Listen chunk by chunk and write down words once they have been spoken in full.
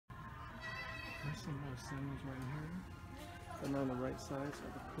There's some more sandals right here. And on the right side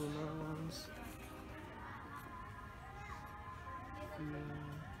are the Puma ones.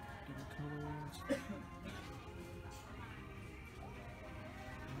 Different colors.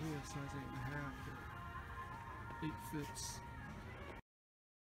 We have size 8.5. 8 fits.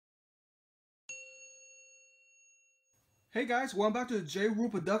 Hey guys, welcome back to the J Rule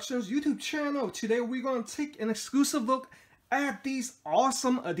Productions YouTube channel. Today we're going to take an exclusive look at these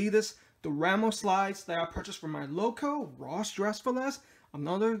awesome Adidas Duramo slides that I purchased from my local Ross Dress for Less.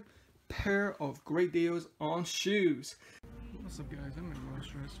 Another pair of great deals on shoes. What's up guys, I'm at Ross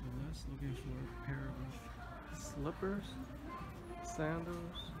Dress for Less looking for a pair of slippers,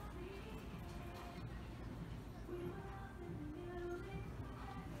 sandals.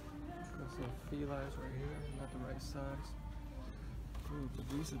 Got some Felines right here, not the right size. Ooh, but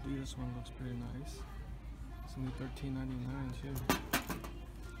these Adidas one looks pretty nice. It's only $13.99 too.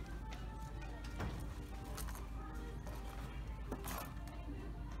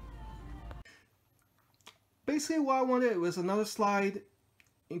 Basically what I wanted was another slide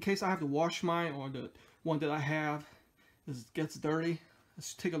in case I have to wash mine or the one that I have gets dirty.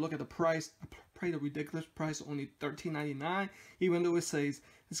 Let's take a look at the price. I paid a ridiculous price, only $13.99, even though it says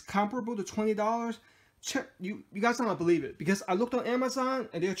it's comparable to $20. Check, you guys not gonna believe it because I looked on Amazon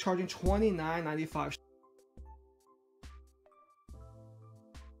and they're charging $29.95.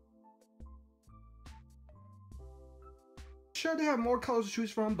 Sure, they have more colors to choose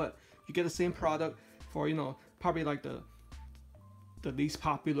from, but you get the same product for, you know, probably like the least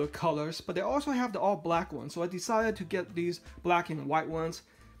popular colors. But they also have the all black ones, so I decided to get these black and white ones.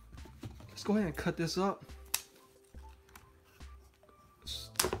 Let's go ahead and cut this up.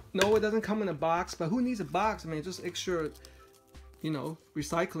 No, it doesn't come in a box, but who needs a box? I mean, just extra, you know,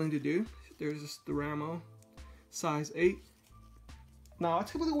 recycling to do. There's this Duramo, size 8. Now, I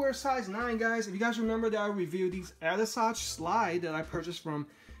typically wear size 9, guys. If you guys remember that I reviewed these Adidas slide that I purchased from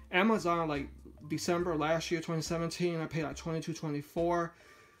Amazon like December last year, 2017. I paid like $22.24.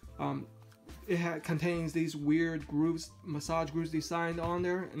 It contains these weird grooves, massage grooves designed on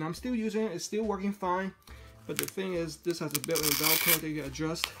there, and I'm still using it. It's still working fine. But the thing is, this has a built-in Velcro that you can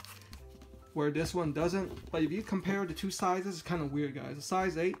adjust, where this one doesn't. But if you compare the two sizes, it's kind of weird, guys. The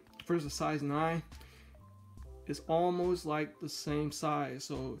size 8 versus the size 9 is almost like the same size.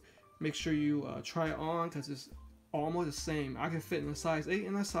 So make sure you try it on because it's almost the same. I can fit in a size 8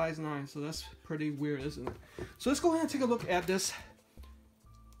 and a size 9, so that's pretty weird, isn't it? So let's go ahead and take a look at this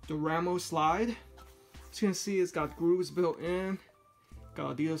Duramo slide. As you can see, it's got grooves built in,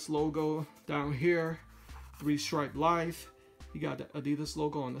 got Adidas logo down here. 3-stripe life. You got the Adidas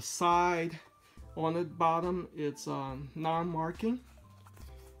logo on the side. On the bottom, it's non-marking,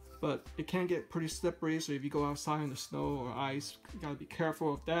 but it can get pretty slippery. So if you go outside in the snow or ice, you gotta be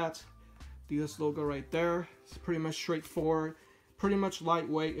careful of that. Adidas logo right there. It's pretty much straightforward, pretty much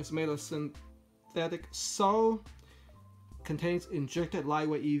lightweight. It's made of synthetic sole. Contains injected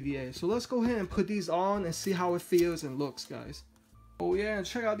lightweight EVA. So let's go ahead and put these on and see how it feels and looks, guys. Oh yeah, and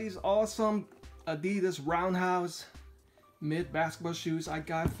check out these awesome Adidas Roundhouse mid basketball shoes I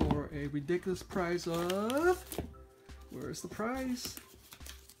got for a ridiculous price of, where's the price?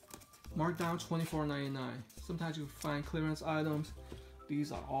 Marked down $24.99. Sometimes you find clearance items.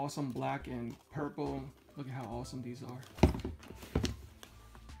 These are awesome, black and purple. Look at how awesome these are.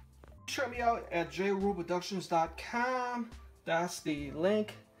 Check me out at jruleproductions.com. That's the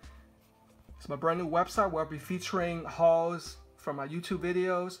link. It's my brand new website where I'll be featuring hauls from my YouTube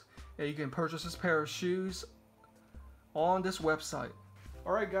videos. And you can purchase this pair of shoes on this website.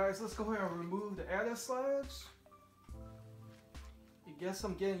 Alright guys, let's go ahead and remove the Adidas slides. I guess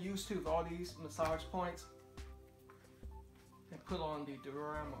I'm getting used to all these massage points. And put on the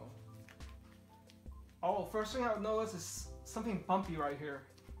Duramo. Oh, first thing I've noticed is something bumpy right here.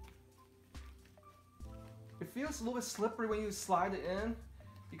 It feels a little bit slippery when you slide it in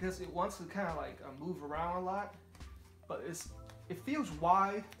because it wants to kind of like move around a lot. But it feels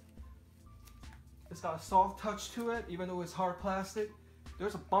wide. It's got a soft touch to it, even though it's hard plastic.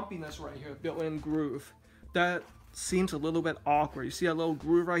 There's a bumpiness right here, built-in groove. That seems a little bit awkward. You see that little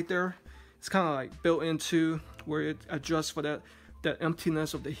groove right there? It's kind of like built into where it adjusts for that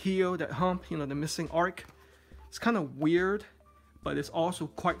emptiness of the heel, that hump, you know, the missing arc. It's kind of weird, but it's also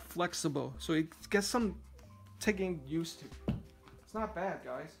quite flexible. So it gets some taking used to. It's not bad,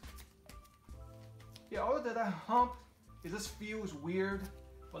 guys. Yeah, other than that hump, it just feels weird.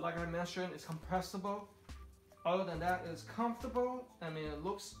 But like I mentioned, it's compressible. Other than that, it's comfortable. I mean, it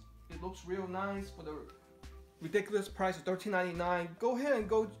looks real nice for the ridiculous price of $13.99. Go ahead and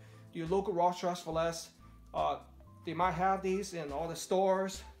go to your local Ross Dress for Less. They might have these in all the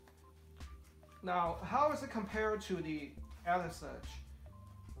stores. Now, how is it compared to the Adidas Edge?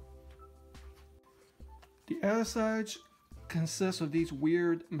 The Adidas Edge consists of these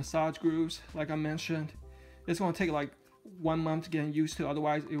weird massage grooves, like I mentioned. It's going to take like 1 month to get used to,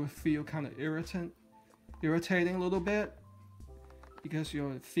 otherwise it would feel kind of irritating a little bit because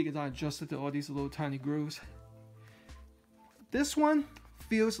your feet is not adjusted to all these little tiny grooves. This one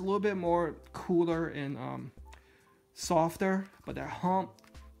feels a little bit more cooler and softer, but that hump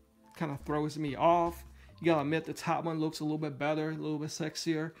kind of throws me off. You gotta admit the top one looks a little bit better, a little bit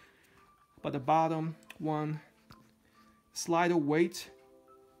sexier, but the bottom one, slighter weight,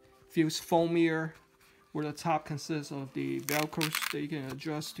 feels foamier, where the top consists of the velcros that you can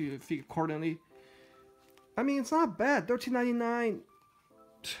adjust to your feet accordingly. I mean, it's not bad. $13.99.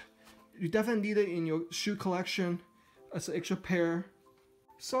 You definitely need it in your shoe collection as an extra pair.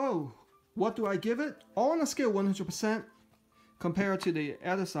 So, what do I give it? All on a scale of 100% compared to the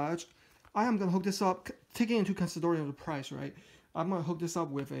Adidas Edge. I am gonna hook this up, taking into consideration the price, right? I'm gonna hook this up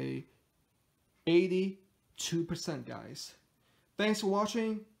with a 82%, guys. Thanks for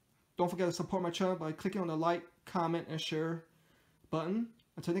watching. Don't forget to support my channel by clicking on the like, comment, and share button.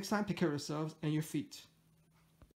 Until next time, take care of yourselves and your feet.